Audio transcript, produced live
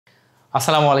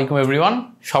আসসালামু আলাইকুম এভরিওয়ান,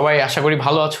 সবাই আশা করি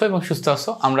ভালো আছো এবং সুস্থ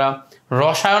আছো। আমরা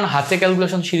রসায়ন হাতে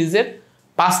ক্যালকুলেশন সিরিজের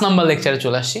 5 নম্বর লেকচারে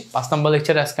চলে আসছি। 5 নম্বর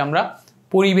লেকচারে আজকে আমরা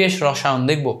পরিবেশ রসায়ন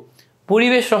দেখব।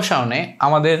 পরিবেশ রসায়নে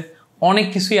আমাদের অনেক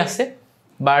কিছুই আছে,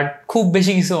 বাট খুব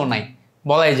বেশি কিছুও নাই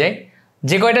বলাই যায়।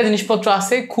 যে কয়টা জিনিসপত্র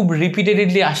আছে খুব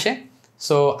রিপিটেডলি আসে।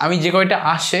 সো আমি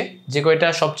যে কয়টা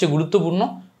সবচেয়ে গুরুত্বপূর্ণ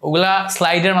ওগুলা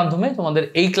স্লাইডের মাধ্যমে তোমাদের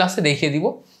এই ক্লাসে দেখিয়ে দিব।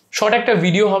 শর্ট একটা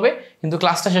ভিডিও হবে, কিন্তু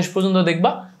ক্লাসটা শেষ পর্যন্ত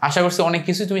দেখবা। আশা করছি অনেক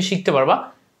কিছু তুমি শিখতে পারবা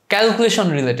ক্যালকুলেশন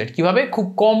রিলেটেড, কিভাবে খুব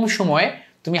কম সময়ে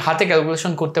তুমি হাতে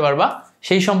ক্যালকুলেশন করতে পারবা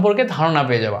সেই সম্পর্কে ধারণা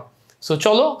পেয়ে যাবা। সো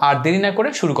চলো আর দেরি না করে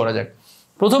শুরু করা যাক।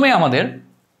 প্রথমে আমাদের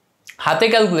হাতে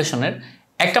ক্যালকুলেশনের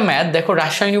একটা ম্যাথ দেখো,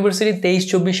 রাজশাহী ইউনিভার্সিটি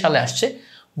 23-24 সালে আসছে।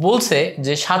 বলছে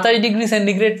যে 27 ডিগ্রি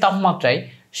সেন্টিগ্রেড তাপমাত্রায়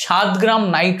 7 গ্রাম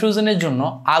নাইট্রোজেনের জন্য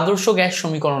আদর্শ গ্যাস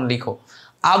সমীকরণ লিখো।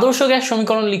 আদর্শ গ্যাস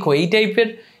সমীকরণ লিখো, এই টাইপের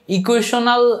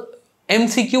ইকুয়েশনাল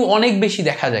এমসিকিউ অনেক বেশি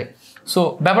দেখা যায়। সো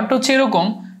ব্যাপারটা হচ্ছে এরকম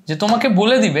যে তোমাকে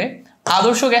বলে দিবে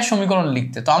আদর্শ গ্যাস সমীকরণ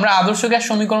লিখতে। তো আমরা আদর্শ গ্যাস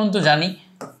সমীকরণ তো জানি,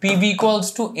 PV =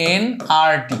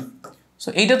 nRT। সো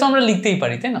এইটা তো আমরা লিখতেই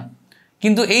পারি, তাই না?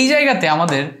 কিন্তু এই জায়গাতে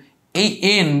আমাদের এই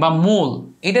n বা মোল,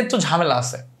 এটার তো ঝামেলা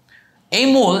আছে। এই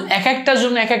মোল এক একটার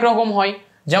জন্য এক এক রকম হয়।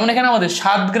 যেমন এখানে আমাদের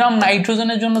 7 গ্রাম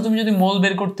নাইট্রোজেনের জন্য তুমি যদি মোল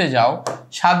বের করতে যাও,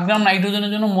 7 গ্রাম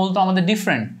নাইট্রোজেনের জন্য মোল তো আমাদের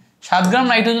ডিফারেন্ট। 7 গ্রাম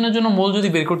নাইট্রোজেনের জন্য মোল যদি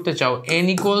বের করতে চাও, n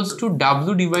 =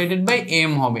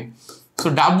 W/m হবে। সো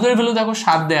W এর ভ্যালু দেখো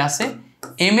 7 দেয়া আছে,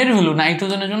 m এর ভ্যালু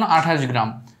নাইট্রোজেনের জন্য 28 গ্রাম।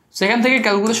 সেখান থেকে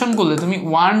ক্যালকুলেশন করলে তুমি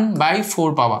 1/4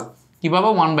 পাবা। কি পাবা?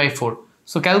 1/4।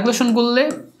 সো ক্যালকুলেশন করলে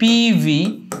PV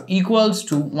 =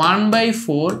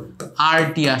 1/4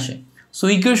 RT আসে। সো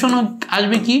ইকুয়েশন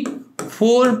আসবে কি?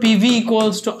 4PV =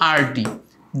 RT।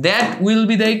 That will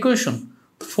be the equation,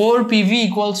 4PV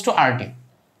 = RT।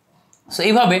 So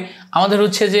এইভাবে আমাদের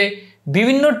হচ্ছে যে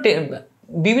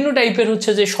বিভিন্ন টাইপের হচ্ছে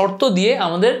যে শর্ত দিয়ে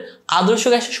আমাদের আদর্শ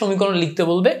গ্যাসের সমীকরণ লিখতে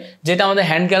বলবে, যেটা আমাদের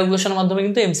হ্যান্ড ক্যালকুলেশনের মাধ্যমে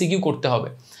কিন্তু এমসিকিউ করতে হবে।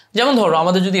 যেমন ধরো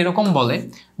আমাদের যদি এরকম বলে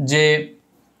যে,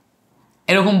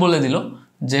 এরকম বলে দিল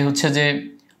যে হচ্ছে যে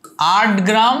 8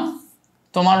 গ্রাম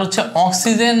তোমার হচ্ছে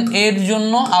অক্সিজেন এর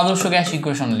জন্য আদর্শ গ্যাস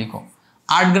ইকুয়েশন লিখো।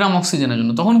 8 গ্রাম অক্সিজেনের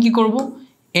জন্য তখন কি করব?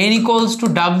 n =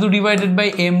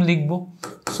 W/m লিখবো।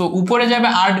 সো উপরে যাবে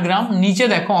 8 গ্রাম, নিচে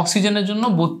দেখো অক্সিজেনের জন্য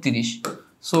 32।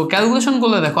 সো ক্যালকুলেশন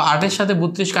করলে দেখো 8 এর সাথে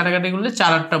 32 কাটাকাটি করলে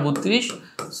 4 8 32।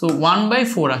 সো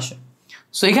 1/4 আসে।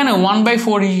 সো এখানে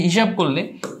 1/4 হিসাব করলে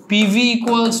PV =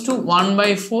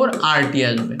 1/4 RT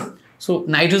আসবে। সো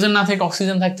নাইট্রোজেন না থেকে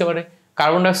অক্সিজেন থাকতে পারে,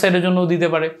 কার্বন ডাইঅক্সাইডের জন্যও দিতে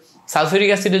পারে, সালফিউরিক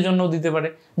অ্যাসিডের জন্যও দিতে পারে।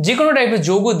 যে কোনো টাইপের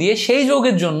যৌগ দিয়ে সেই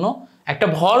যৌগের জন্য একটা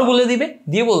ভর বলে দিবে,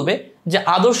 দিয়ে বলবে যে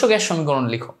আদর্শ গ্যাস সমীকরণ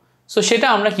লিখো। সো সেটা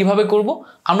আমরা কিভাবে করব?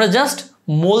 আমরা জাস্ট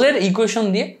মোলের ইকুয়েশন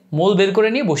দিয়ে মোল বের করে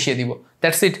নিয়ে বসিয়ে দিব,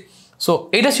 দ্যাটস ইট। সো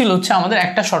এটা ছিল হচ্ছে আমাদের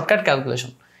একটা শর্টকাট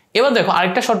ক্যালকুলেশন। এবার দেখো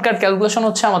আরেকটা শর্টকাট ক্যালকুলেশন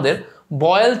হচ্ছে আমাদের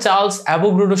বয়েল চার্লস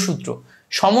অ্যাভোগাড্রো সূত্র,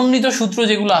 সমন্বিত সূত্র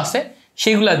যেগুলো আছে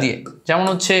সেগুলা দিয়ে। যেমন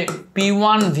হচ্ছে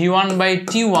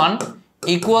P1V1/T1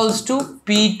 =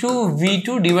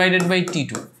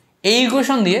 P2V2/T2। এই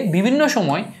ইকুয়েশন দিয়ে বিভিন্ন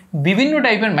সময় বিভিন্ন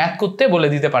টাইপের ম্যাথ করতে বলে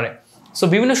দিতে পারে। সো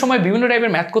বিভিন্ন সময় বিভিন্ন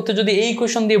টাইপের ম্যাথ করতে যদি এই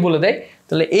ইকুয়েশন দিয়ে বলে দেয়,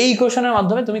 তাহলে এই ইকুয়েশনের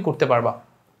মাধ্যমে তুমি করতে পারবা।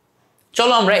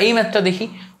 চলো আমরা এই ম্যাথটা দেখি।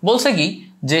 বলছে কি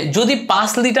যে যদি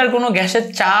 5 লিটার কোনো গ্যাসের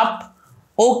চাপ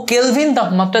ও কেলভিন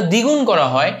তাপমাত্রা দ্বিগুণ করা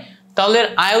হয়, তাহলে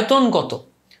আয়তন কত?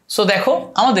 সো দেখো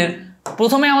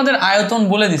প্রথমে আমাদের আয়তন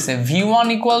বলে দিছে V1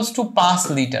 = 5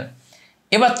 লিটার।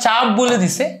 এবার চাপ বলে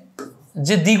দিছে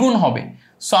যে দ্বিগুণ হবে।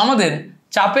 সো আমাদের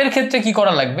চাপের ক্ষেত্রে কি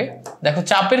করা লাগবে? দেখো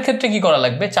চাপের ক্ষেত্রে কি করা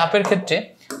লাগবে? চাপের ক্ষেত্রে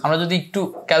আমরা যদি একটু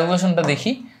ক্যালকুলেশনটা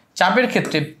দেখি, চাপের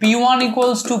ক্ষেত্রে P1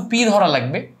 = P ধরা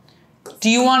লাগবে,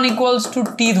 T1 =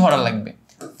 T ধরা লাগবে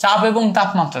চাপ এবং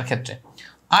তাপমাত্রার ক্ষেত্রে।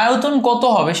 আয়তন কত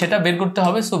হবে সেটা বের করতে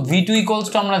হবে। সো V2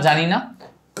 = আমরা জানি না,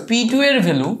 P2 এর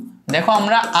ভ্যালু দেখো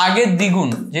আমরা আগের দ্বিগুণ,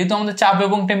 যেহেতু আমাদের চাপ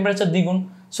এবং টেম্পারেচার দ্বিগুণ,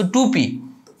 সো 2P।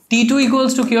 T2 =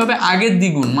 কি হবে? আগের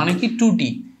দ্বিগুণ, মানে কি 2T।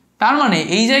 তার মানে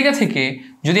এই জায়গা থেকে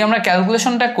যদি আমরা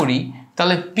ক্যালকুলেশনটা করি,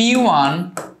 তাহলে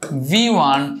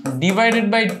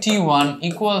P1V1/T1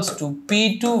 =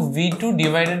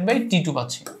 P2V2/T2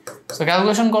 পাচ্ছি। সো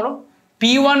ক্যালকুলেশন করো।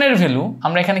 P1 এর ভ্যালু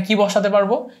আমরা এখানে কি বসাতে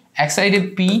পারবো? এক সাইডে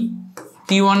P,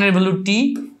 T1 এর ভ্যালু T,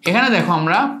 এখানে দেখো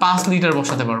আমরা 5 লিটার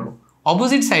বসাতে পারবো।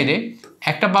 অপোজিট সাইডে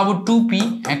একটা পাবো 2P,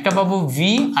 একটা পাবো V,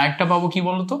 আর একটা পাবো কি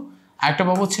বলতো? আরেকটা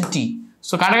পাবো হচ্ছে T।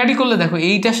 সো কাটাকাটি করলে দেখো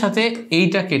এইটার সাথে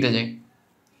এইটা কেটে যায়,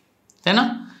 তাই না?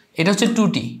 এটা হচ্ছে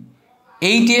 2T,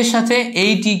 এই T এর সাথে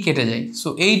এই T কেটে যায়। সো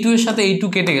এই 2 এর সাথে এই 2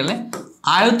 কেটে গেলে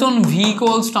আয়তন V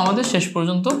 = আমাদের শেষ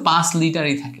পর্যন্ত 5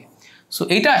 লিটারই থাকে। সো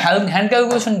এইটা হ্যান্ড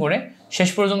ক্যালকুলেশন করে শেষ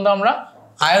পর্যন্ত আমরা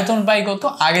আয়তন পাই কত?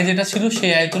 আগে যেটা ছিল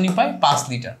সেই আয়তনই পাই 5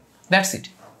 লিটার, দ্যাটস ইট।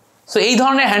 সো এই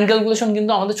ধরনের হ্যান্ড ক্যালকুলেশন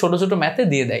কিন্তু আমাদের ছোট ছোট ম্যাথে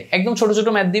দিয়ে দেয়, একদম ছোট ছোট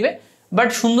ম্যাথ দিবে, বাট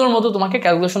সুন্দর মতো তোমাকে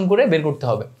ক্যালকুলেশন করে বের করতে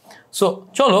হবে। সো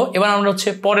চলো এবার আমরা হচ্ছে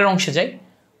পরের অংশে যাই।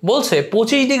 বলছে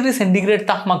 25 ডিগ্রি সেন্টিগ্রেড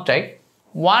তাপমাত্রায়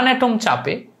 1 অ্যাটম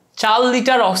চাপে 4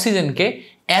 লিটার অক্সিজেনকে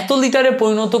এত লিটারে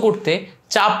পরিণত করতে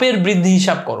চাপের বৃদ্ধি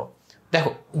হিসাব করো।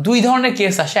 দেখো দুই ধরনের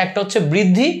কেস আসে, একটা হচ্ছে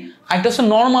বৃদ্ধি, একটা হচ্ছে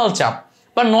নর্মাল চাপ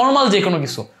বা নর্মাল যে কোনো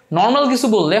কিছু। নর্মাল কিছু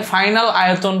বললে ফাইনাল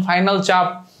আয়তন, ফাইনাল চাপ,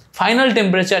 ফাইনাল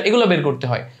টেম্পারেচার এগুলো বের করতে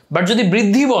হয়। বাট যদি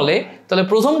বৃদ্ধি বলে তাহলে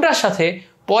প্রথমটার সাথে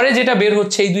পরে যেটা বের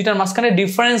হচ্ছে এই দুইটার মাঝখানে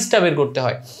ডিফারেন্সটা বের করতে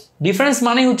হয়। ডিফারেন্স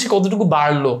মানেই হচ্ছে কতটুকু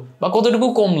বাড়লো বা কতটুকু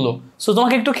কমলো। সো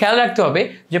তোমাকে একটু খেয়াল রাখতে হবে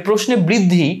যে প্রশ্নে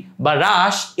বৃদ্ধি বা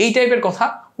হ্রাস এই টাইপের কথা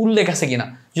উল্লেখ আছে কিনা।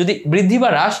 যদি বৃদ্ধি বা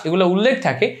হ্রাস এগুলো উল্লেখ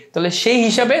থাকে তাহলে সেই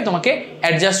হিসাবে তোমাকে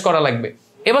অ্যাডজাস্ট করা লাগবে।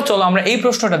 এবার চলো আমরা এই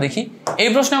প্রশ্নটা দেখি। এই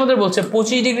প্রশ্নে আমাদের বলছে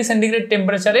 25 ডিগ্রি সেন্টিগ্রেড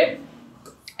টেম্পারেচারে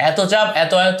এত চাপ,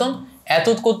 এত আয়তন, এত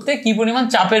করতে কি পরিমাণ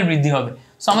চাপের বৃদ্ধি হবে।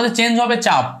 সো আমাদের চেঞ্জ হবে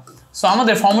চাপ। সো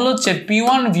আমাদের ফর্মুলা হচ্ছে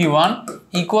P1 V1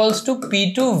 equals to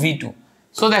P2 V2।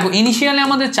 So দেখো ইনিশিয়ালি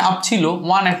আমাদের চাপ ছিল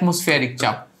 1 অ্যাটমসফিয়ারিক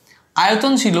চাপ,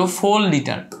 আয়তন ছিল 4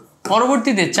 লিটার।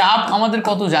 পরবর্তীতে চাপ আমাদের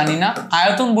কত জানি না,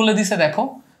 আয়তন বলে দিছে দেখো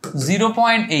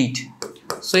 0.8।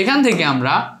 সো এখান থেকে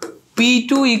আমরা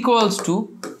P2 equals to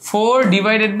 4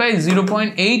 divided by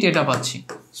 0.8 এটা পাচ্ছি।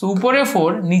 সো উপরে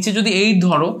 4, নিচে যদি 8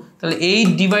 ধরো তাহলে 8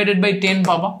 ডিভাইডেড বাই 10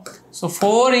 পাবা। সো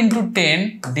 4 ইন্টু 10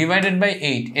 ডিভাইডেড বাই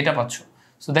 8 এটা পাচ্ছ।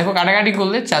 সো দেখো কাটাকাটি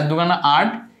করলে 4 দুগুণা 8,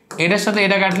 এটার সাথে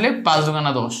এটা কাটলে 5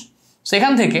 দুগুণা 10। সো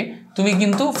এখান থেকে তুমি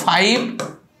কিন্তু 5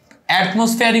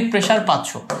 অ্যাটমসফিয়ারিক প্রেশার পাচ্ছ।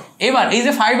 এবার এই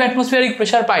যে 5 অ্যাটমসফিয়ারিক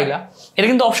প্রেশার পাইলা, এটা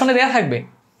কিন্তু অপশনে দেওয়া থাকবে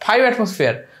 5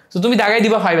 অ্যাটমসফিয়ার। তো তুমি দাগাই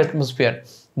দিবা 5 অ্যাটমসফিয়ার,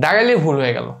 দাগাইলে ভুল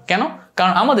হয়ে গেল। কেন?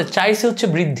 কারণ আমাদের চাইছে হচ্ছে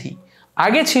বৃদ্ধি।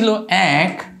 আগে ছিল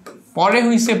 1, পরে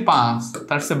হইছে 5,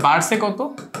 তার সে বাড়ছে কত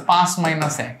 5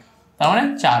 মাইনাস 1, তার মানে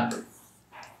 4।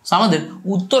 সো আমাদের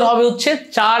উত্তর হবে হচ্ছে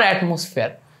 4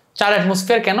 অ্যাটমসফিয়ার। 4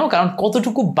 অ্যাটমসফিয়ার কেন? কারণ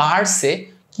কতটুকু বাড়ছে,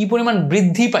 কি পরিমাণ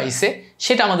বৃদ্ধি পাইছে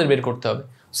সেটা আমাদের বের করতে হবে।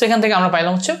 সো এখান থেকে আমরা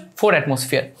পাইলাম হচ্ছে 4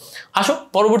 অ্যাটমসফিয়ার। আসো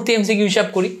পরবর্তী এমসিকিউ হিসাব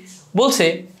করি। বলছে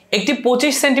একটি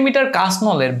 25 সেন্টিমিটার কাঁচ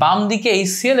নলের বাম দিকে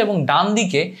HCl এবং ডান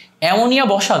দিকে অ্যামোনিয়া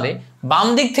বসালে বাম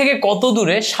দিক থেকে কত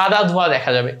দূরে সাদা ধোঁয়া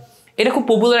দেখা যাবে। এটা খুব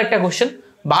পপুলার একটা কোশ্চেন,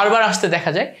 বারবার আসতে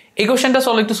দেখা যায়। এই কোশ্চেনটা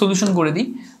চলো একটু সলিউশন করে দিই।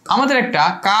 আমাদের একটা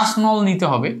কাঁচ নল নিতে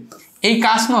হবে। এই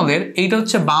কাঁচ নলের এইটা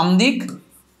হচ্ছে বাম দিক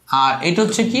আর এটা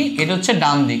হচ্ছে কি, এটা হচ্ছে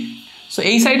ডান দিক। সো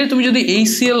এই সাইডে তুমি যদি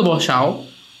HCl বসাও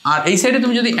আর এই সাইডে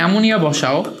তুমি যদি অ্যামোনিয়া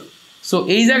বসাও, সো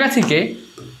এই জায়গা থেকে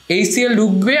HCl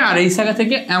ঢুকবে আর এই জায়গা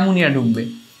থেকে অ্যামোনিয়া ঢুকবে।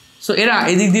 সো এরা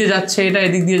এদিক দিয়ে যাচ্ছে, এটা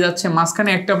এদিক দিয়ে যাচ্ছে, মাঝখানে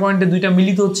একটা পয়েন্টে দুইটা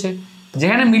মিলিত হচ্ছে।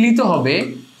 যেখানে মিলিত হবে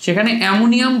সেখানে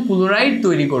অ্যামোনিয়াম ক্লোরাইড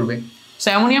তৈরি করবে। সো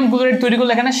অ্যামোনিয়াম ক্লোরাইড তৈরি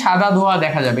করলে এখানে সাদা ধোঁয়া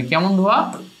দেখা যাবে। কেমন ধোঁয়া?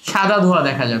 সাদা ধোঁয়া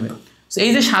দেখা যাবে। সো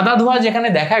এই যে সাদা ধোঁয়া যেখানে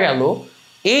দেখা গেল,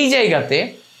 এই জায়গাতে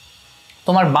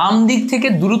তোমার বাম দিক থেকে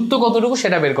দূরত্ব কতটুকু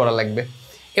সেটা বের করা লাগবে।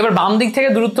 এবার বাম দিক থেকে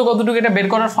দূরত্ব কতটুকু এটা বের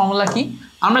করার ফর্মুলা কি?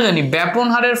 আমরা জানি ব্যাপন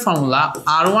হারের formula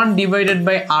R1 divided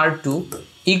by R2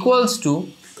 equals to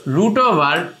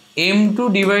 √over M2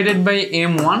 divided by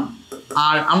M1।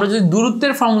 আর আমরা যদি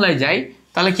দূরত্বের ফর্মুলায় যাই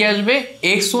তাহলে কি আসবে?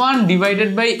 x1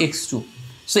 divided by x2।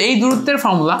 So এই দূরত্বের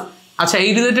ফর্মুলা। আচ্ছা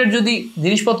এই রিলেটেড যদি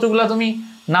জিনিসপত্রগুলো তুমি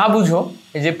না বুঝো,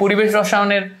 এই যে পরিবেশ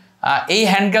রসায়নের এই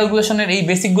হ্যান্ড ক্যালকুলেশনের এই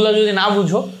বেসিকগুলো যদি না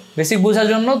বুঝো, বেসিক বোঝার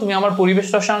জন্য তুমি আমার পরিবেশ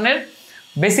রসায়নের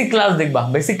বেসিক ক্লাস দেখবা।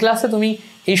 বেসিক ক্লাসে তুমি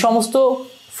এই সমস্ত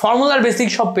ফর্মুলার বেসিক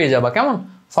সব পেয়ে যাবা। কেমন?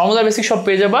 ফর্মুলার বেসিক সব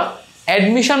পেয়ে যাবা।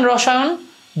 অ্যাডমিশন রসায়ন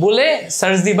বলে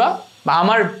সার্চ দিবা বা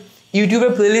আমার ইউটিউবে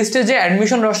প্লেলিস্টে যে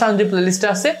অ্যাডমিশন রসায়ন যে প্লেলিস্টে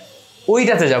আছে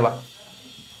ওইটাতে যাবা,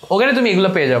 ওখানে তুমি এগুলো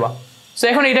পেয়ে যাবা। সো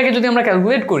এখন এটাকে যদি আমরা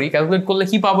ক্যালকুলেট করি, ক্যালকুলেট করলে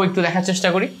কি পাবো একটু দেখার চেষ্টা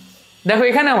করি। দেখো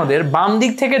এখানে আমাদের বাম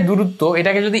দিক থেকে দূরত্ব,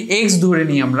 এটাকে যদি x ধরে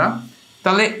নিই আমরা,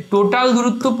 তাহলে টোটাল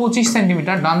দূরত্ব 25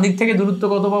 সেন্টিমিটার। ডান দিক থেকে দূরত্ব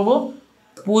কত পাবো?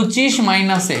 25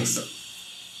 মাইনাস x।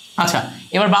 আচ্ছা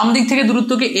এবার বাম দিক থেকে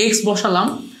দূরত্বকে x বসালাম,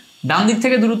 ডান দিক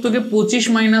থেকে দূরত্বকে 25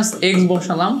 মাইনাস x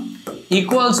বসালাম,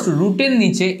 ইকুয়ালস টু রুটের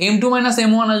নিচে M2 মাইনাস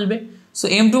M1 আসবে। সো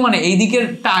M2 মানে এই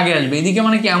দিকেরটা আগে আসবে, এইদিকে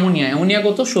মানে কি অ্যামোনিয়া, অ্যামোনিয়া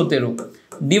কত 17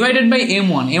 ডিভাইডেড বাই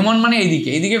M1, M1 মানে এইদিকে,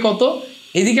 এইদিকে কত,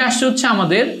 এইদিকে আসছে হচ্ছে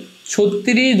আমাদের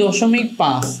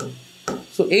 36.5।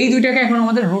 সো এই দুইটাকে এখন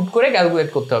আমাদের রুট করে ক্যালকুলেট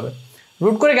করতে হবে।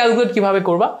 রুট করে ক্যালকুলেট কিভাবে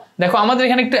করবা? দেখো আমাদের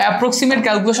এখানে একটু অ্যাপ্রক্সিমেট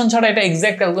ক্যালকুলেশন ছাড়া এটা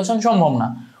এক্সাক্ট ক্যালকুলেশন সম্ভব না।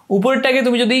 উপরেরটাকে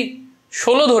তুমি যদি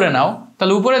 16 ধরে নাও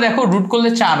তাহলে উপরে দেখো রুট করলে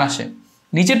 4 আসে,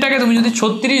 নিচেরটাকে তুমি যদি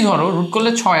 36 ধরো রুট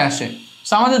করলে 6 আসে।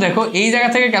 সো আমাদের দেখো এই জায়গা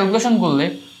থেকে ক্যালকুলেশন করলে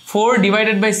 4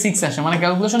 ডিভাইডেড বাই 6 আসে, মানে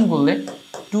ক্যালকুলেশন করলে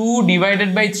 2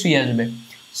 ডিভাইডেড বাই 3 আসবে।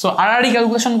 সো আড়াআড়ি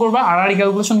ক্যালকুলেশন করবা, আড়াআড়ি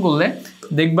ক্যালকুলেশন করলে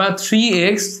দেখবা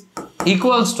 3x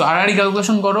ইকুয়ালস টু, আড়াআড়ি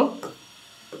ক্যালকুলেশন করো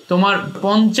তোমার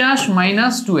 50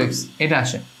 মাইনাস 2x এটা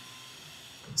আসে।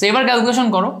 সো এবার ক্যালকুলেশন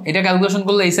করো, এটা ক্যালকুলেশন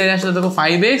করলে এই সাইডে আসলে দেখো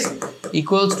 5x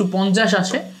ইকুয়ালস টু 50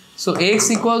 আসে। সো x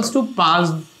ইকুয়ালস টু 5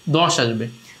 10 আসবে।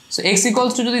 সো x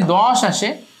ইকুয়ালস টু যদি 10 আসে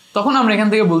তখন আমরা এখান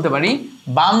থেকে বলতে পারি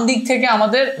বাম দিক থেকে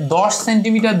আমাদের 10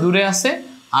 সেন্টিমিটার দূরে আছে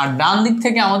আর ডান দিক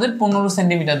থেকে আমাদের 15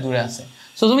 সেন্টিমিটার দূরে আছে।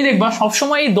 সো তুমি দেখবা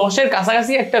সবসময় এই 10-এর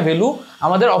কাছাকাছি একটা ভ্যালু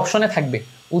আমাদের অপশনে থাকবে,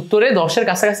 উত্তরে 10-এর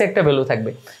কাছাকাছি একটা ভ্যালু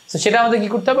থাকবে। সো সেটা আমাদের কি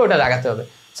করতে হবে, ওটা লাগাতে হবে।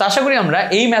 সো আশা করি আমরা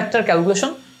এই ম্যাথটার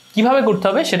ক্যালকুলেশন কিভাবে করতে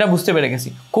হবে সেটা বুঝতে পেরে গেছি।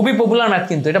 খুবই পপুলার ম্যাথ,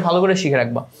 কিন্তু এটা ভালো করে শিখে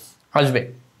রাখবা, আসবে।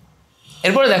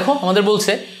 এরপরে দেখো আমাদের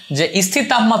বলছে যে স্থির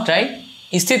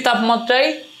তাপমাত্রায়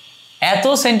এত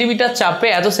সেন্টিমিটার চাপে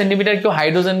এত সেন্টিমিটার কেউ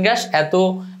হাইড্রোজেন গ্যাস এত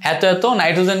এত এত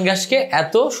নাইট্রোজেন গ্যাসকে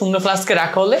এত শূন্য ফ্লাস্কে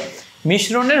রাখা হলে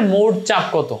মিশ্রণের মোট চাপ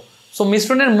কত। সো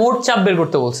মিশ্রণের মোট চাপ বের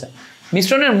করতে বলছে।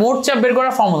 মিশ্রণের মোট চাপ বের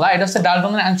করার ফর্মুলা, এটা হচ্ছে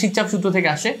ডাল্টনের আংশিক চাপ সূত্র থেকে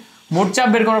আসে। মোট চাপ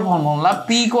বের করার formula P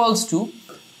equals to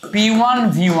P1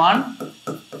 V1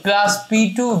 plus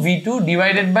P2 V2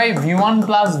 divided by V1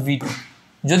 plus V2।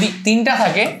 যদি 3টা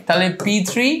থাকে তাহলে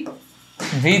P3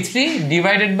 V3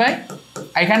 ডিভাইডেড বাই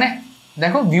এখানে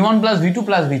দেখো V1 plus V2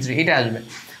 plus V3 এটা আসবে।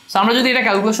 সো আমরা যদি এটা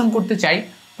ক্যালকুলেশন করতে চাই,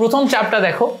 প্রথম চাপটা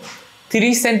দেখো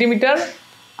 30 সেন্টিমিটার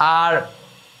আর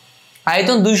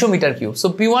আয়তন 200 metre cube. So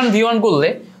P1 V1 করলে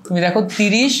তুমি দেখো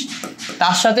 30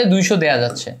 তার সাথে 200 দেয়া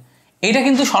যাচ্ছে। এইটা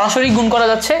কিন্তু সরাসরি গুণ করা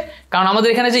যাচ্ছে, কারণ আমাদের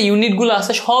এখানে যে ইউনিটগুলো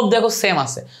আছে সব দেখো সেম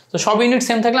আছে। তো সব ইউনিট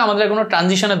সেম থাকলে আমাদের কোনো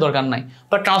ট্রানজিশনের দরকার নাই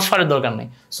বা ট্রান্সফারের দরকার নাই।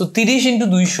 সো 30 ইন্টু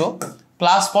 200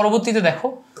 প্লাস পরবর্তীতে দেখো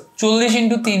 40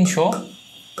 ইন্টু 300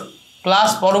 প্লাস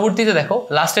পরবর্তীতে দেখো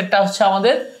লাস্টেরটা হচ্ছে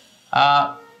আমাদের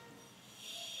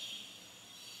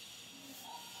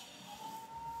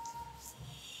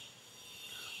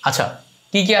আচ্ছা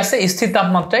কি কি আছে স্থির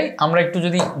তাপমাত্রায় আমরা একটু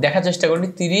যদি দেখার চেষ্টা করি,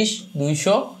 30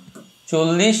 200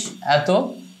 40 এত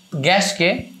গ্যাসকে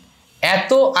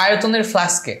এত আয়তনের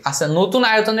ফ্লাস্কে আছে, নতুন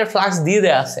আয়তনের ফ্লাক্স দিয়ে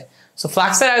দেওয়া আছে। সো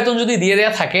ফ্লাক্সের আয়তন যদি দিয়ে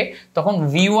দেওয়া থাকে তখন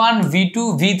V1 V2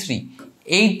 V3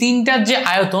 এই তিনটার যে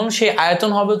আয়তন সেই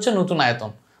আয়তন হবে হচ্ছে নতুন আয়তন।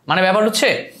 মানে ব্যাপার হচ্ছে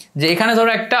যে এখানে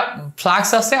ধরো একটা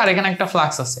ফ্লাক্স আছে আর এখানে একটা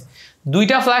ফ্লাক্স আছে,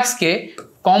 দুইটা ফ্লাক্সকে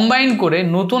কম্বাইন করে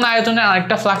নতুন আয়তনের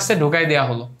আরেকটা ফ্লাক্সে ঢোকাই দেওয়া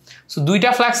হলো। সো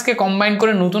দুইটা ফ্লাক্সকে কম্বাইন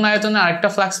করে নতুন আয়তনের আরেকটা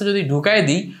ফ্লাক্সে যদি ঢুকাই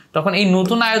দিই তখন এই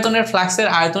নতুন আয়তনের ফ্লাক্সের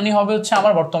আয়তনই হবে হচ্ছে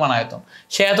আমার বর্তমান আয়তন।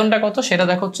 সেই আয়তনটা কত সেটা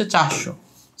দেখো হচ্ছে 400।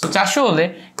 সো 400 হলে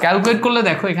ক্যালকুলেট করলে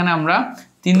দেখো এখানে আমরা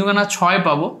 3 দুগুণা 6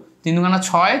 পাবো, 3 দুগুণা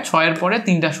 6, 6-এর পরে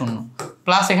 3টা শূন্য,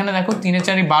 প্লাস এখানে দেখো 3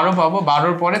 4 12 পাবো,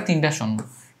 12-এর পরে 3টা শূন্য,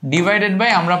 ডিভাইডেড বাই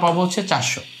আমরা পাবো হচ্ছে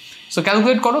 400। সো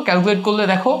ক্যালকুলেট করো, ক্যালকুলেট করলে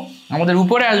দেখো আমাদের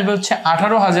উপরে আসবে হচ্ছে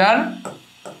 18,000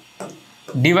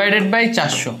 ডিভাইডেড বাই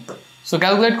 400। সো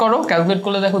ক্যালকুলেট করো, ক্যালকুলেট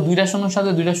করলে দেখো 2টা শূন্যর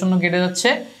সাথে 2টা শূন্য কেটে যাচ্ছে,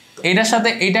 এইটার সাথে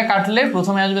এইটা কাটলে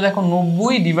প্রথমে আসবে দেখো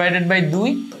 90 ডিভাইডেড বাই 2,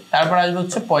 তারপর আসবে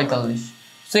হচ্ছে 45।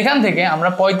 সো এখান থেকে আমরা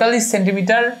 45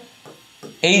 সেন্টিমিটার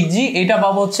HG এটা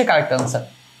পাবো হচ্ছে correct answer,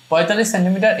 45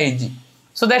 centimetre HG।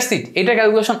 So that's it, এটা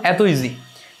ক্যালকুলেশন এত ইজি।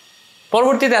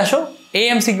 পরবর্তীতে আসো এই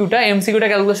এমসিকিউটা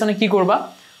ক্যালকুলেশনে কি করবা,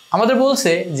 আমাদের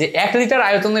বলছে যে 1 লিটার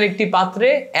আয়তনের একটি পাত্রে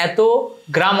এত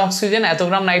গ্রাম অক্সিজেন, এত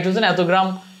গ্রাম নাইট্রোজেন, এত গ্রাম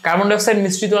কার্বন ডাইঅক্সাইড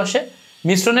মিশ্রিত আসে,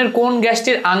 মিশ্রণের কোন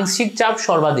গ্যাসটির আংশিক চাপ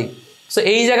সর্বাধিক। সো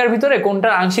এই জায়গার ভিতরে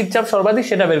কোনটার আংশিক চাপ সর্বাধিক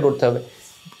সেটা বের করতে হবে।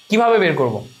 কিভাবে বের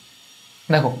করব,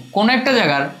 দেখো কোন একটা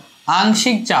জায়গার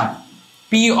আংশিক চাপ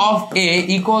P of A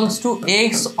equals to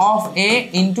X of A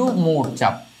into মোট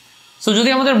চাপ। সো যদি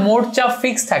আমাদের মোট চাপ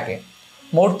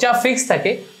ফিক্স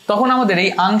থাকে তখন আমাদের এই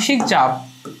আংশিক চাপ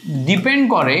ডিপেন্ড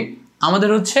করে আমাদের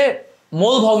হচ্ছে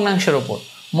মোল ভগ্নাংশের উপর।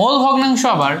 মোল ভগ্নাংশ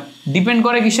আবার ডিপেন্ড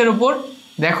করে কিসের উপর,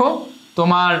 দেখো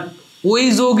তোমার ওই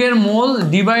যৌগের মোল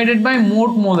ডিভাইডেড বাই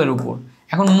মোট মোলের উপর।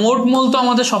 এখন মোট মোল তো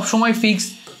আমাদের সবসময় ফিক্স,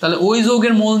 তাহলে ওই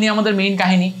যৌগের মোল নিয়ে আমাদের মেইন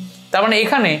কাহিনী। তার মানে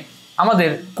এখানে আমাদের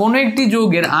কোনো একটি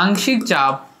যৌগের আংশিক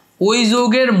চাপ ওই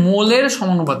যৌগের মোলের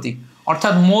সমানুপাতিক,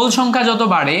 অর্থাৎ মোল সংখ্যা যত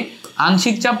বাড়ে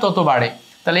আংশিক চাপ তত বাড়ে।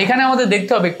 তাহলে এখানে আমাদের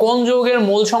দেখতে হবে কোন যৌগের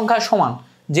মোল সংখ্যা সমান,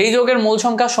 যেই যৌগের মোল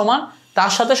সংখ্যা সমান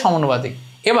তার সাথে সমানুপাতিক।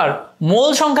 এবার মোল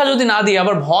সংখ্যা যদি না দিয়ে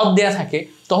আবার ভর দেয়া থাকে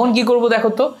তখন কি করব, দেখো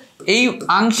তো এই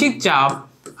আংশিক চাপ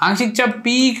P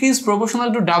is proportional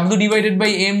to W divided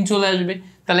by M চলে আসবে।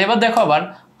 তাহলে এবার দেখো আবার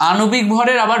আণবিক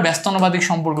ভরের আবার ব্যস্তানুপাতিক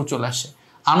সম্পর্ক চলে আসে।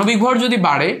 আণবিক ভর যদি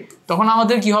বাড়ে তখন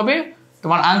আমাদের কি হবে,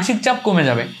 তোমার আংশিক চাপ কমে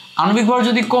যাবে, আণবিক ভর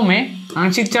যদি কমে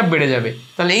আংশিক চাপ বেড়ে যাবে।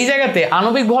 তাহলে এই জায়গাতে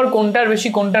আণবিক ভর কোনটার বেশি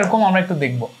কোনটার কম আমরা একটু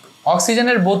দেখব।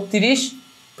 অক্সিজেনের 32,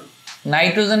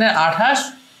 নাইট্রোজেনের 28,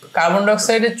 কার্বন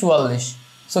ডাইঅক্সাইডের 44।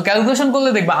 সো ক্যালকুলেশন করলে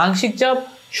দেখবা আংশিক চাপ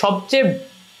সবচেয়ে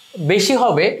বেশি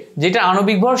হবে যেটা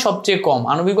আণবিক ভর সবচেয়ে কম।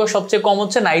 আণবিক ভর সবচেয়ে কম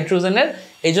হচ্ছে নাইট্রোজেনের,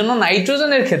 এই জন্য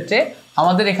নাইট্রোজেনের ক্ষেত্রে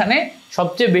আমাদের এখানে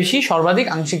সবচেয়ে বেশি সর্বাধিক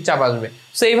আংশিক চাপ আসবে।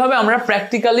 সো এইভাবে আমরা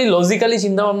প্র্যাকটিক্যালি লজিক্যালি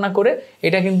চিন্তা ভাবনা করে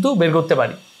এটা কিন্তু বের করতে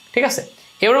পারি, ঠিক আছে।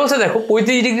 এবার বলছে দেখো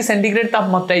 35 ডিগ্রি সেন্টিগ্রেড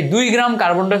তাপমাত্রায় 2 গ্রাম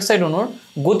কার্বন ডাইঅক্সাইড অণুর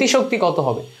গতিশক্তি কত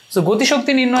হবে। সো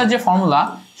গতিশক্তি নির্ণয়ের যে ফর্মুলা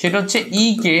সেটা হচ্ছে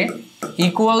EK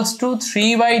equals to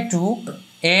 3/2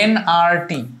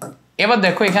 nRT। এবার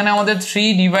দেখো এখানে আমাদের 3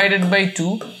 divided by 2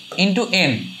 into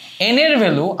n, n এর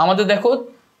ভ্যালু আমাদের দেখো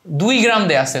 2 গ্রাম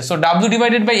দেয়া আছে। So w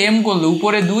divided by m করলে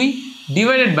উপরে 2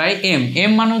 ডিভাইডেড বাই m,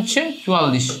 m মানে হচ্ছে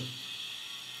 44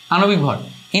 আণবিক ভর,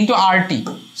 ইন্টু RT।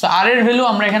 সো r এর ভ্যালু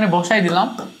আমরা এখানে বসাই দিলাম।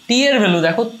 t এর ভ্যালু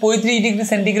দেখো 35 degree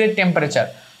centigrade temperature.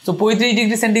 So 35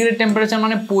 degree centigrade temperature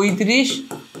মানে 35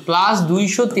 প্লাস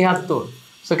 273।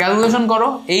 সো ক্যালকুলেশন করো,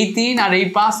 এই 3 আর এই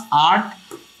 5 8,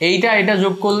 এটা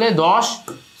যোগ করলে 10।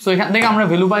 সো এখান থেকে আমরা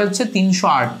ভ্যালু পাই হচ্ছে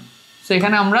 308। সো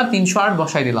এখানে আমরা 308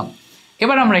 বসাই দিলাম।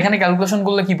 এবার আমরা এখানে ক্যালকুলেশন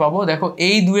করলে কি পাবো, দেখো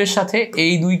এই 2 এর সাথে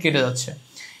এই 2 কেটে যাচ্ছে,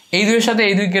 এই 2 এর সাথে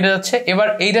এই 2 কেটে যাচ্ছে। এবার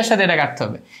এইটার সাথে এটা কাটতে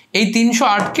হবে। এই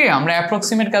 308কে আমরা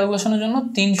অ্যাপ্রক্সিমেট ক্যালকুলেশনের জন্য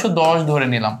 310 ধরে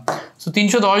নিলাম। সো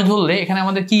 310 ধরলে এখানে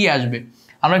আমাদের কি আসবে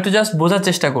আমরা একটু জাস্ট বোঝার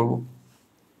চেষ্টা করব।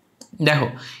 দেখো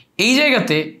এই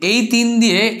জায়গাতে এই 3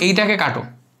 দিয়ে এইটাকে কাটো,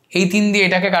 এই 3 দিয়ে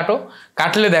এটাকে কাটো,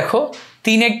 কাটলে দেখো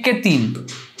 3 1 3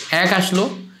 1 আসলো।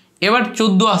 এবার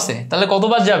 14 আছে, তাহলে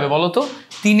কতবার যাবে বলো তো,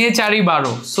 3 এ 4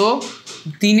 12। সো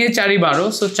 3 এ 4 12,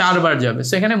 সো 4 বার যাবে।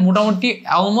 সো এখানে মোটামুটি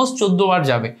অলমোস্ট 14 বার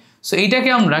যাবে। সো এইটাকে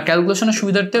আমরা ক্যালকুলেশনের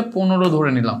সুবিধার্থে 15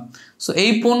 ধরে নিলাম। সো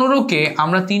এই 15কে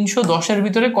আমরা 310-এর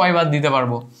ভিতরে কয়বার দিতে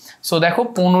পারবো। সো দেখো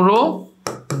 15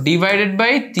 ডিভাইডেড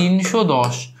বাই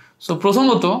 310। সো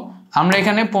প্রথমত আমরা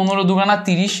এখানে 15 দুগানা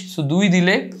 30, সো 2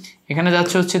 দিলে এখানে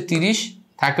যাচ্ছে হচ্ছে 30,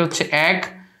 থাকে হচ্ছে 1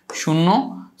 0।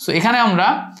 সো এখানে আমরা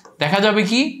দেখা যাবে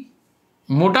কি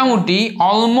মোটামুটি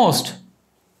অলমোস্ট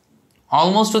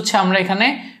হচ্ছে আমরা এখানে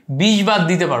 20 বার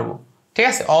দিতে পারবো, ঠিক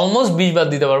আছে, অলমোস্ট 20 বার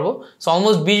দিতে পারবো। সো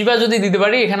অলমোস্ট 20 বার যদি দিতে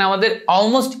পারি এখানে আমাদের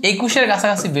অলমোস্ট 21-এর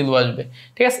কাছাকাছি ভ্যালু আসবে,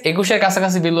 ঠিক আছে, 21-এর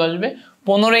কাছাকাছি ভ্যালু আসবে।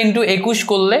 15 ইন্টু 21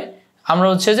 করলে আমরা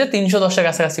হচ্ছে যে 310-এর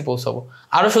কাছাকাছি পৌঁছাবো।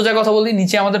 আরও সোজা কথা বলি,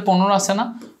 নিচে আমাদের 15 আছে না,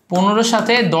 15-এর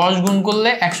সাথে 10 গুণ করলে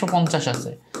 150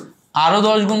 আছে, আরও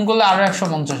 10 গুণ করলে আরও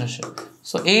 150 আসে।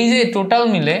 সো এই যে টোটাল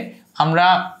মিলে আমরা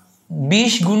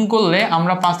 20 গুণ করলে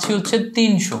আমরা পাচ্ছি হচ্ছে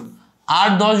 300, আর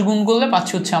 10 গুণ করলে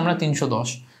পাচ্ছি হচ্ছে আমরা 310।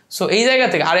 সো এই জায়গা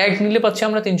থেকে আর 1 নিলে পাচ্ছি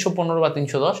আমরা 315 বা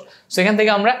 310। সো এখান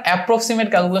থেকে আমরা অ্যাপ্রক্সিমেট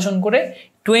ক্যালকুলেশন করে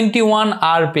 21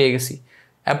 আর পেয়ে গেছি,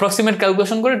 অ্যাপ্রক্সিমেট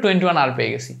ক্যালকুলেশন করে 21 আর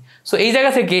পেয়ে গেছি। সো এই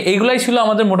জায়গা থেকে এইগুলাই ছিল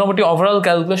আমাদের মোটামুটি ওভারঅল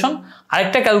ক্যালকুলেশন।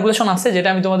 আরেকটা ক্যালকুলেশন আছে যেটা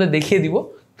আমি তোমাদের দেখিয়ে দিব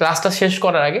ক্লাসটা শেষ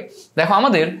করার আগে। দেখো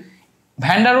আমাদের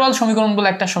ভ্যান ডার ওয়াল সমীকরণ বলে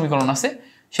একটা সমীকরণ আছে,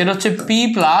 সেটা হচ্ছে p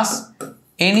plus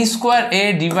n square a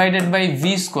divided by v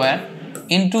square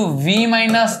into v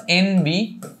minus nb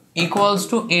equals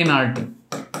to nRT।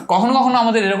 কখনো কখনো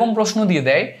আমাদের এরকম প্রশ্ন দিয়ে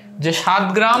দেয় যে 7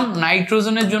 গ্রাম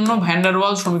নাইট্রোজেনের জন্য ভ্যান ডার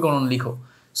ওয়াল সমীকরণ লিখো।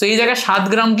 সো এই জায়গায় 7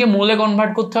 গ্রামকে মোলে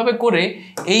কনভার্ট করতে হবে, করে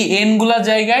এই n গুলার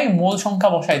জায়গায় মোল সংখ্যা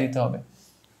বসায় দিতে হবে,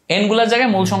 n গুলার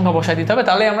জায়গায় মোল সংখ্যা বসায় দিতে হবে,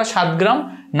 তাহলে আমরা 7 গ্রাম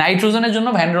নাইট্রোজেনের জন্য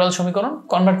ভ্যান ডার ওয়াল সমীকরণ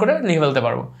কনভার্ট করে লিখে ফেলতে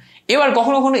পারবো। এবার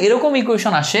কখনো কখনো এরকম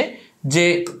ইকুয়েশন আসে যে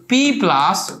p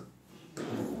plus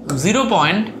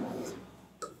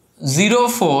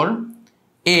 0.04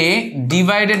 a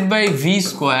divided by v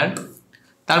square,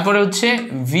 তারপরে হচ্ছে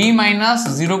v minus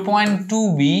 0.2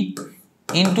 b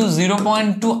into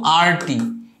 0.2 RT।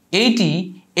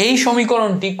 এই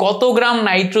সমীকরণটি কত গ্রাম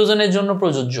নাইট্রোজেনের জন্য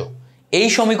প্রযোজ্য, এই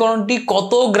সমীকরণটি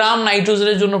কত গ্রাম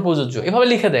নাইট্রোজেনের জন্য প্রযোজ্য এভাবে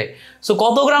লিখে দেয়। সো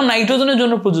কত গ্রাম নাইট্রোজেনের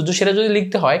জন্য প্রযোজ্য সেটা যদি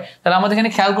লিখতে হয় তাহলে আমাদের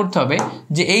এখানে খেয়াল করতে হবে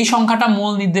যে এই সংখ্যাটা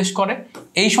মোল নির্দেশ করে,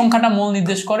 এই সংখ্যাটা মোল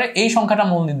নির্দেশ করে, এই সংখ্যাটা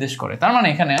মোল নির্দেশ করে। তার মানে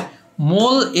এখানে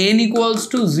মোল n equals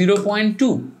to 0.2,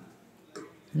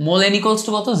 mole n equals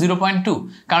to কত 0.2,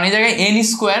 কারণ এই জায়গায় n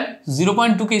স্কোয়ার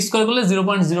 0.2কে স্কোয়ার করলে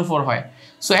 0.04 হয়।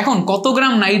 সো এখন কত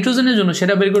গ্রাম নাইট্রোজেনের জন্য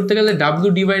সেটা বের করতে গেলে w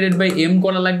ডিভাইডেড বাই m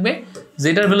করা লাগবে,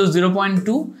 যেটার ভ্যালু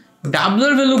 0.2। w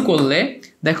এর ভ্যালু করলে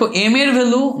দেখো m এর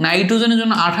ভ্যালু নাইট্রোজেনের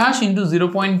জন্য 28 ইন্টু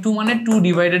 0.2 মানে 2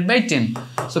 ডিভাইডেড বাই 10।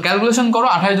 সো ক্যালকুলেশন করো,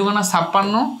 28 দুগুণা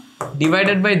 56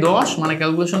 ডিভাইডেড বাই 10 মানে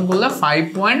ক্যালকুলেশন করলে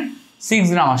 5.6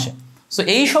 গ্রাম আসে। সো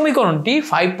এই সমীকরণটি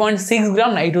 5.6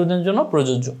 গ্রাম নাইট্রোজেনের জন্য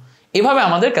প্রযোজ্য। এভাবে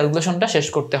আমাদের ক্যালকুলেশনটা শেষ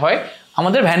করতে হয়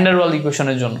আমাদের ভ্যান ডার ওয়াল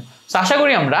ইকুয়েশনের জন্য। সো আশা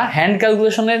করি আমরা হ্যান্ড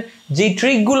ক্যালকুলেশনের যে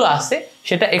ট্রিকগুলো আছে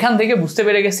সেটা এখান থেকে বুঝতে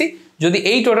পেরে গেছি। যদি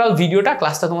এই টোটাল ভিডিওটা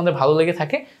ক্লাসটা তোমাদের ভালো লেগে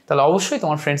থাকে তাহলে অবশ্যই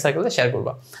তোমার ফ্রেন্ড সার্কেলে শেয়ার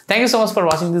করবা। Thank you so much for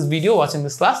watching this video, watching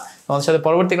this class. তোমাদের সাথে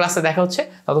পরবর্তী ক্লাসে দেখা হচ্ছে,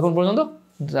 ততক্ষণ পর্যন্ত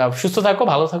সুস্থ থাকো,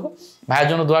 ভালো থাকো, ভাইয়ের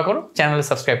জন্য দোয়া করো, চ্যানেলে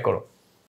সাবস্ক্রাইব করো।